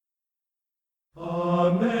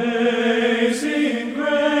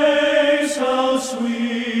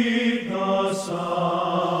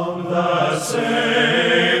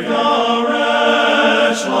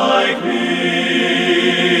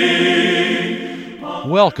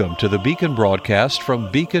Welcome to the Beacon broadcast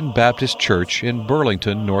from Beacon Baptist Church in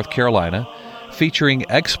Burlington, North Carolina, featuring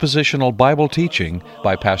expositional Bible teaching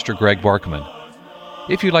by Pastor Greg Barkman.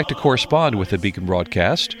 If you'd like to correspond with the Beacon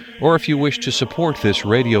broadcast, or if you wish to support this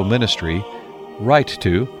radio ministry, write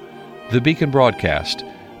to the Beacon Broadcast,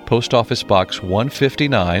 Post Office Box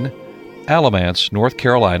 159, Alamance, North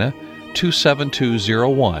Carolina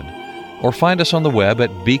 27201, or find us on the web at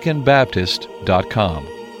beaconbaptist.com.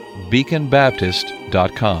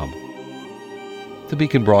 beaconbaptist.com. The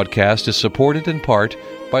Beacon broadcast is supported in part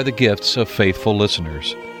by the gifts of faithful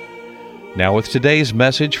listeners. Now with today's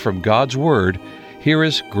message from God's Word, here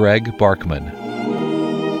is Greg Barkman.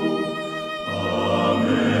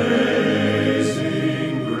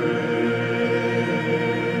 Amazing Grace.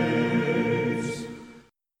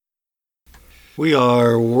 We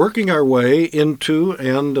are working our way into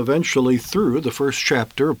and eventually through the first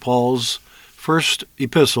chapter of Paul's first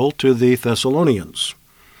epistle to the Thessalonians.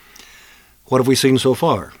 What have we seen so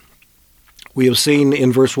far? We have seen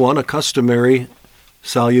in verse 1 a customary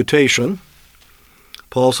salutation.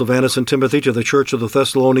 Paul, Silvanus, and Timothy to the church of the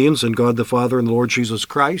Thessalonians in God the Father and the Lord Jesus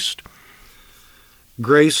Christ.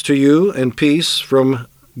 Grace to you and peace from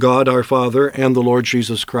God our Father and the Lord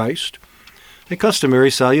Jesus Christ. A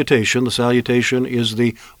customary salutation. The salutation is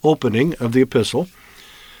the opening of the epistle.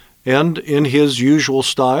 And in his usual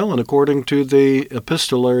style, and according to the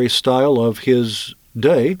epistolary style of his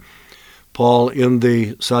day, Paul in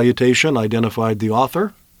the salutation identified the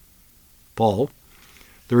author, Paul,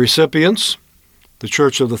 the recipients, the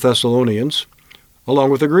church of the Thessalonians,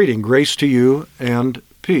 along with a greeting, grace to you and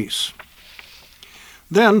peace.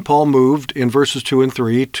 Then Paul moved in verses 2 and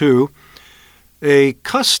 3 to a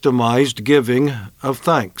customized giving of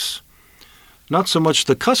thanks. Not so much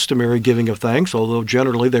the customary giving of thanks, although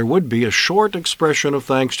generally there would be a short expression of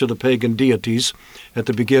thanks to the pagan deities at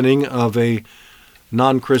the beginning of a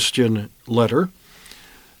non-Christian letter.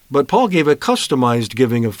 But Paul gave a customized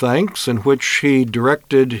giving of thanks in which he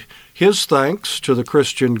directed his thanks to the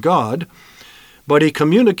Christian God, but he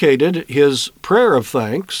communicated his prayer of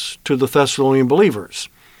thanks to the Thessalonian believers.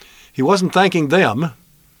 He wasn't thanking them,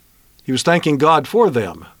 he was thanking God for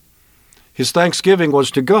them. His thanksgiving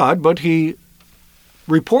was to God, but he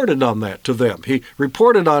reported on that to them. He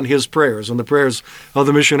reported on his prayers and the prayers of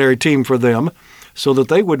the missionary team for them so that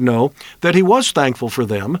they would know that he was thankful for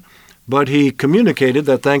them, but he communicated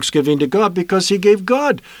that thanksgiving to God because he gave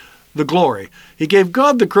God the glory. He gave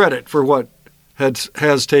God the credit for what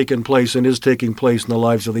has taken place and is taking place in the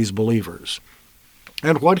lives of these believers.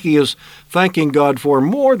 And what he is thanking God for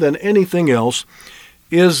more than anything else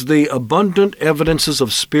is the abundant evidences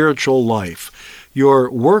of spiritual life,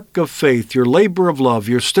 your work of faith, your labor of love,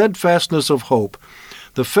 your steadfastness of hope,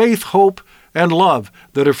 the faith, hope, and love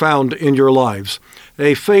that are found in your lives,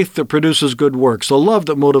 a faith that produces good works, a love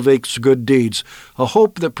that motivates good deeds, a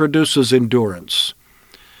hope that produces endurance.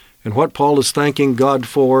 And what Paul is thanking God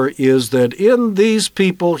for is that in these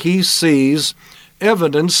people he sees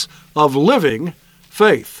evidence of living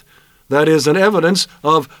faith. That is, an evidence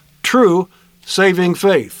of true saving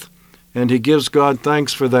faith. And he gives God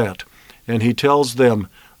thanks for that. And he tells them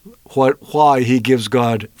why he gives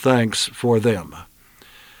God thanks for them.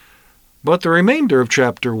 But the remainder of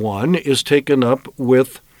chapter 1 is taken up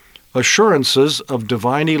with assurances of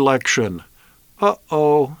divine election.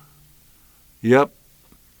 Yep,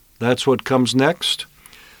 that's what comes next.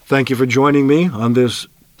 Thank you for joining me on this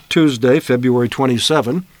Tuesday, February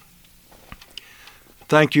 27.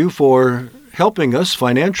 Thank you for helping us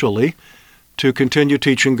financially to continue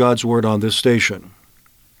teaching God's Word on this station.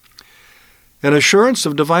 An assurance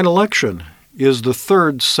of divine election is the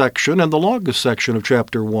third section and the longest section of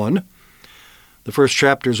chapter 1. The first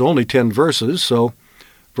chapter is only 10 verses, so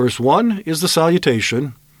verse 1 is the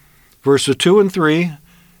salutation, verses 2 and 3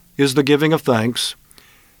 is the giving of thanks,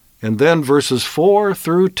 and then verses 4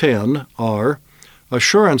 through 10 are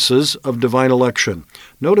assurances of divine election.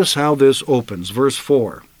 Notice how this opens. Verse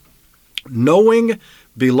 4, knowing,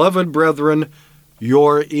 beloved brethren,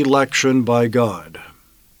 your election by God.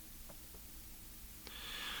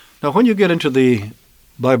 Now, when you get into the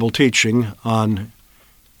Bible teaching on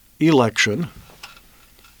election,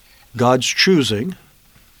 God's choosing,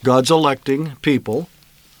 God's electing people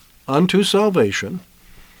unto salvation,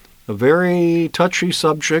 a very touchy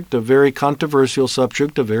subject, a very controversial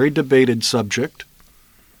subject, a very debated subject,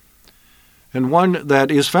 and one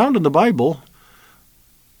that is found in the Bible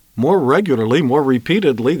more regularly, more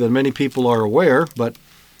repeatedly than many people are aware, but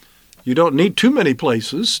you don't need too many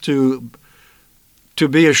places to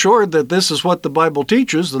be assured that this is what the Bible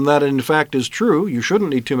teaches and that in fact is true. You shouldn't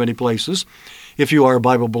need too many places if you are a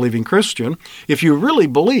Bible-believing Christian. If you really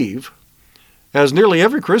believe as nearly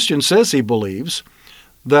every Christian says he believes,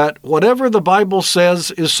 that whatever the Bible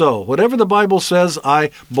says is so. Whatever the Bible says,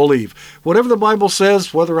 I believe. Whatever the Bible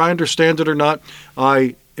says, whether I understand it or not,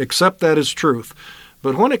 I accept that as truth.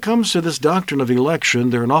 But when it comes to this doctrine of election,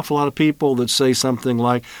 there are an awful lot of people that say something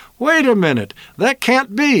like, wait a minute, that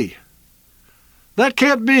can't be. That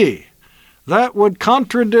can't be. That would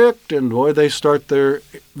contradict, and boy, they start their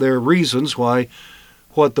reasons why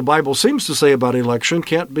what the Bible seems to say about election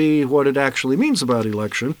can't be what it actually means about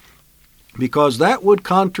election, because that would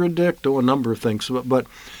contradict a number of things. But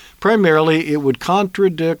primarily, it would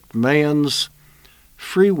contradict man's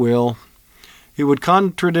free will. It would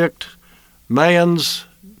contradict man's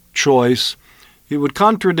choice. It would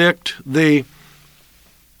contradict the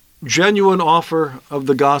genuine offer of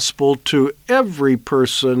the gospel to every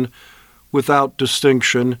person without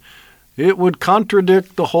distinction. It would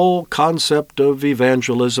contradict the whole concept of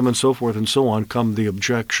evangelism and so forth and so on, come the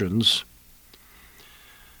objections.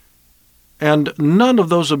 And none of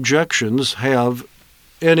those objections have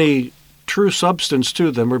any true substance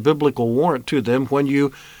to them or biblical warrant to them when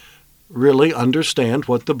you really understand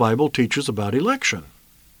what the Bible teaches about election.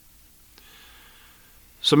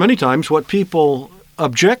 So many times what people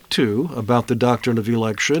object to about the doctrine of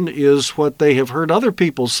election is what they have heard other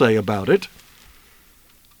people say about it,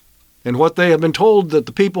 and what they have been told that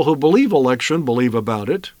the people who believe election believe about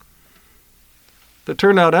it, that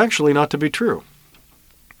turn out actually not to be true.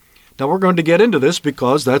 Now we're going to get into this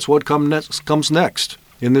because that's what comes next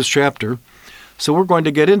in this chapter. So we're going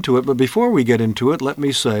to get into it, but before we get into it, let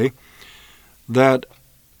me say that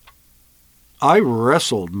I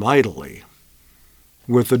wrestled mightily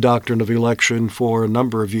with the doctrine of election for a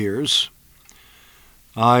number of years.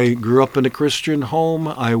 I grew up in a Christian home.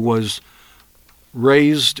 I was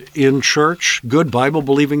raised in church, good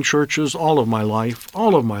Bible-believing churches, all of my life.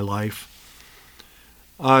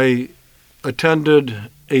 I attended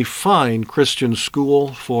a fine Christian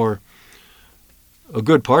school for a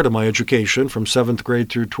good part of my education, from 7th grade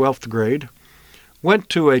through 12th grade, went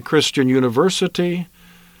to a Christian university,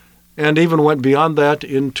 and even went beyond that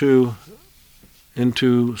into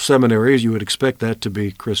seminary, as you would expect that to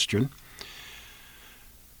be Christian,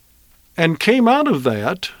 and came out of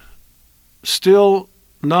that still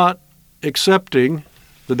not accepting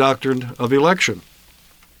the doctrine of election.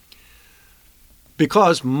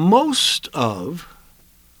 Because most of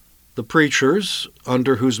the preachers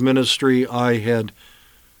under whose ministry I had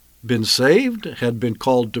been saved, had been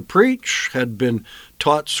called to preach, had been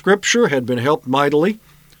taught Scripture, had been helped mightily,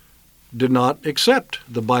 did not accept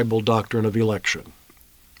the Bible doctrine of election.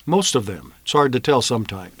 Most of them. It's hard to tell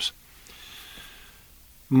sometimes.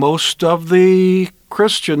 Most of the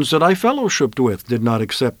Christians that I fellowshipped with did not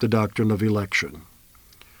accept the doctrine of election.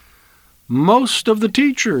 Most of the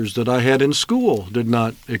teachers that I had in school did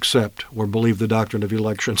not accept or believe the doctrine of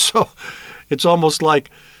election. So it's almost like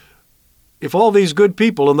if all these good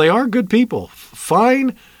people, and they are good people,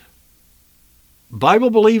 fine,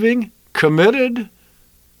 Bible-believing, committed,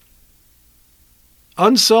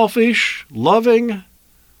 unselfish, loving,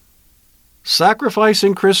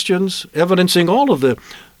 sacrificing Christians, evidencing all of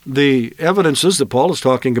the evidences that Paul is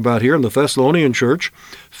talking about here in the Thessalonian church,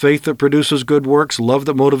 faith that produces good works, love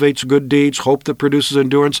that motivates good deeds, hope that produces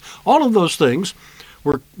endurance, all of those things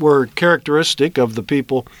were characteristic of the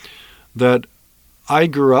people that I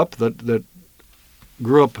grew up, that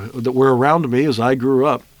were around me as I grew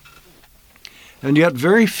up. And yet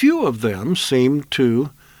very few of them seemed to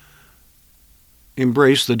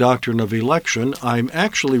embrace the doctrine of election. I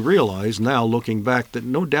actually realize now, looking back, that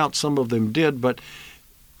no doubt some of them did, but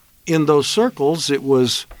in those circles it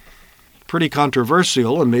was pretty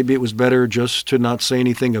controversial, and maybe it was better just to not say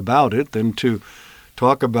anything about it than to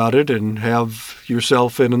talk about it and have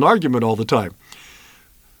yourself in an argument all the time.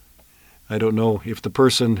 I don't know if the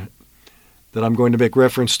person that I'm going to make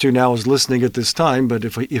reference to now is listening at this time, but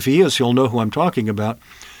if he is, he'll know who I'm talking about.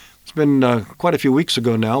 It's been quite a few weeks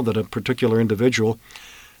ago now that a particular individual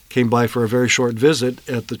came by for a very short visit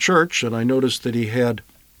at the church, and I noticed that he had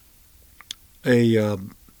a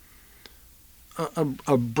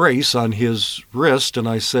brace on his wrist, and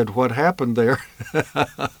I said, "What happened there?"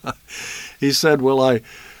 He said, "Well, I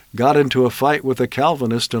got into a fight with a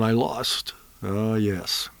Calvinist and I lost." Oh,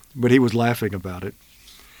 yes. But he was laughing about it.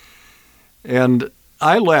 And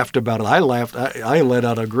I laughed about it. I laughed. I let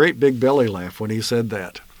out a great big belly laugh when he said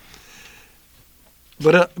that.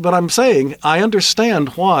 But I'm saying I understand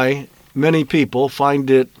why many people find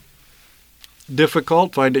it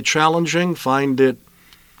difficult, find it challenging, find it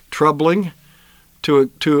troubling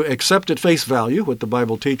to accept at face value what the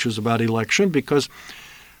Bible teaches about election, because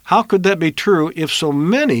how could that be true if so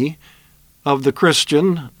many of the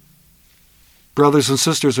Christian brothers and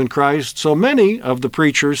sisters in Christ, so many of the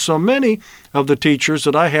preachers, so many of the teachers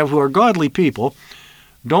that I have who are godly people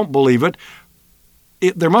don't believe it.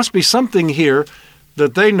 There must be something here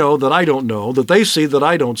that they know that I don't know, that they see that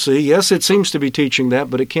I don't see. Yes, it seems to be teaching that,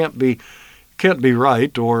 but it can't be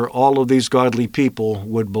right, or all of these godly people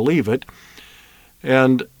would believe it.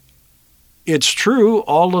 And it's true,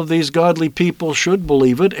 all of these godly people should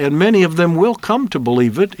believe it, and many of them will come to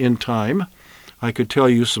believe it in time. I could tell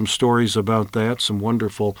you some stories about that, some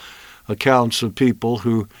wonderful accounts of people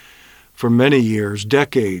who, for many years,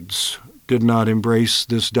 decades, did not embrace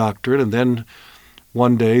this doctrine, and then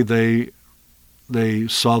one day they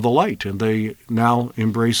saw the light, and they now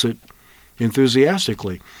embrace it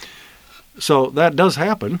enthusiastically. So that does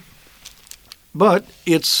happen, but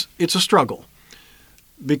it's a struggle,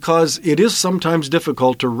 because it is sometimes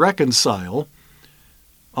difficult to reconcile,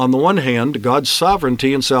 on the one hand, God's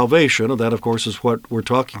sovereignty and salvation, and that, of course, is what we're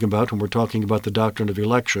talking about when we're talking about the doctrine of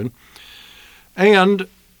election, and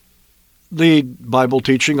the Bible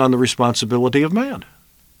teaching on the responsibility of man.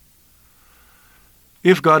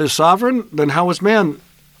 If God is sovereign, then how is man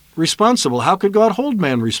responsible? How could God hold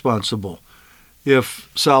man responsible if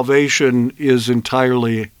salvation is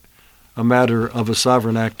entirely a matter of a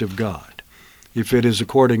sovereign act of God, if it is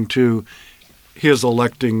according to his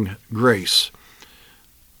electing grace?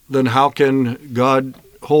 Then how can God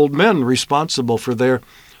hold men responsible for their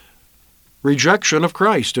rejection of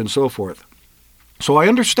Christ and so forth? So I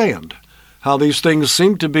understand how these things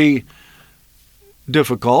seem to be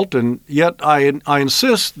difficult, and yet I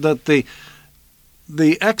insist that the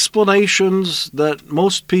explanations that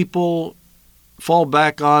most people fall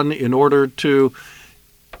back on in order to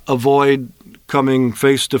avoid coming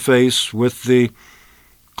face to face with the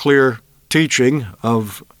clear teaching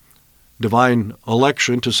of divine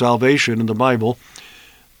election to salvation in the Bible,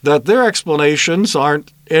 that their explanations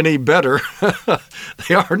aren't any better.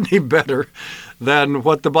 They aren't any better than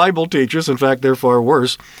what the Bible teaches. In fact, they're far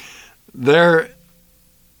worse. Their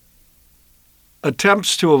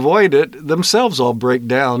attempts to avoid it themselves all break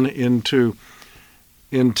down into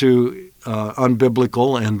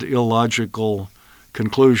unbiblical and illogical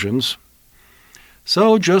conclusions.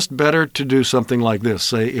 So just better to do something like this.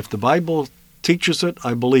 Say, if the Bible teaches it,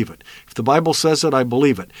 I believe it. If the Bible says it, I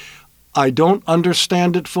believe it. I don't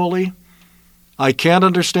understand it fully. I can't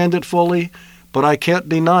understand it fully, but I can't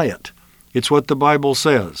deny it. It's what the Bible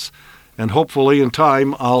says. And hopefully in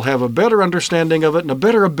time I'll have a better understanding of it and a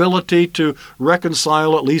better ability to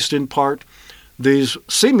reconcile, at least in part, these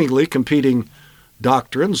seemingly competing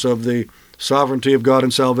doctrines of the sovereignty of God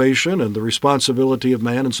in salvation and the responsibility of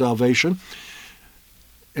man in salvation,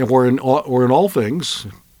 or in all things,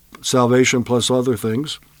 salvation plus other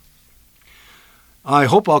things. I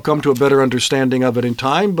hope I'll come to a better understanding of it in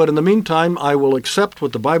time, but in the meantime I will accept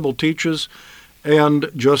what the Bible teaches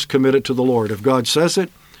and just commit it to the Lord. If God says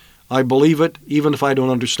it, I believe it, even if I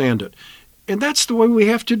don't understand it. And that's the way we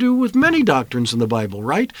have to do with many doctrines in the Bible,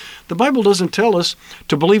 right? The Bible doesn't tell us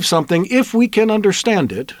to believe something if we can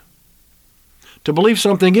understand it, to believe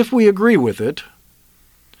something if we agree with it,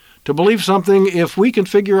 to believe something if we can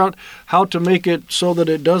figure out how to make it so that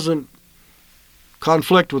it doesn't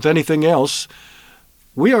conflict with anything else.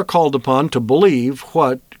 We are called upon to believe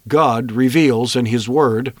what God reveals in His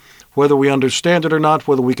Word, whether we understand it or not,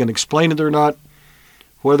 whether we can explain it or not,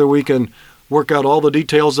 whether we can work out all the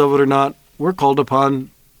details of it or not. We're called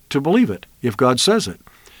upon to believe it if God says it.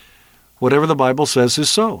 Whatever the Bible says is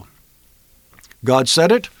so. God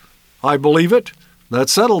said it, I believe it, that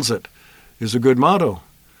settles it, is a good motto,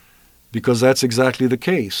 because that's exactly the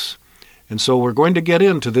case. And so we're going to get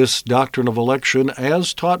into this doctrine of election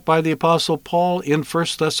as taught by the Apostle Paul in 1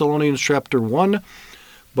 Thessalonians chapter 1,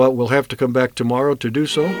 but we'll have to come back tomorrow to do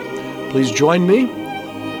so. Please join me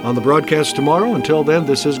on the broadcast tomorrow. Until then,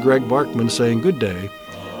 this is Greg Barkman saying good day.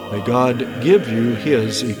 May God give you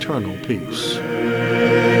His eternal peace.